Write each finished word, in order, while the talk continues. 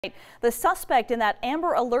The suspect in that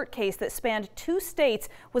Amber Alert case that spanned 2 states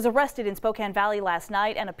was arrested in Spokane Valley last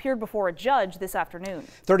night and appeared before a judge this afternoon.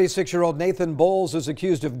 36-year-old Jonathon Bowles is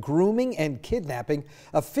accused of grooming and kidnapping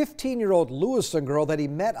a 15-year-old Lewiston girl that he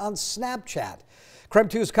met on Snapchat. KREM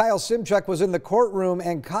 2's Kyle Simchuk was in the courtroom,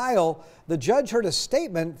 and Kyle, the judge heard a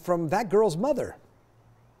statement from that girl's mother.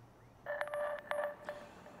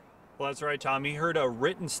 Well, that's right, Tom. He heard a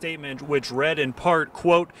written statement which read in part,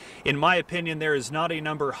 quote, "In my opinion, there is not a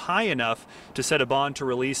number high enough to set a bond to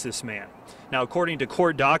release this man." Now, according to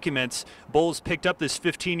court documents, Bowles picked up this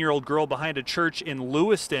 15-year-old girl behind a church in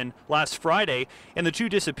Lewiston last Friday, and the two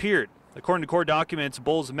disappeared. According to court documents,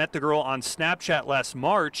 Bowles met the girl on Snapchat last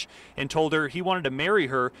March and told her he wanted to marry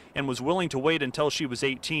her and was willing to wait until she was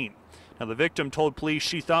 18. Now, the victim told police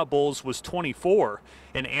she thought Bowles was 24.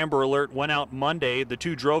 An Amber Alert went out Monday. The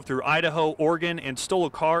two drove through Idaho, Oregon, and stole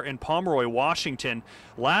a car in Pomeroy, Washington.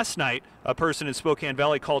 Last night, a person in Spokane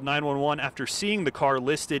Valley called 911 after seeing the car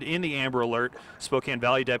listed in the Amber Alert. Spokane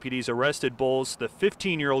Valley deputies arrested Bowles. The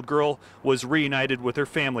 15-year-old girl was reunited with her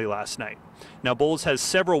family last night. Now, Bowles has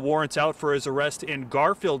several warrants out for his arrest in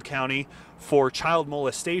Garfield County for child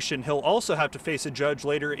molestation. He'll also have to face a judge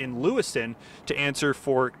later in Lewiston to answer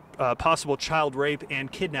for possible child rape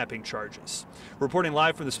and kidnapping charges. Reporting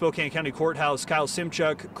live from the Spokane County Courthouse, Kyle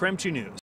Simchuk, KREM 2 News.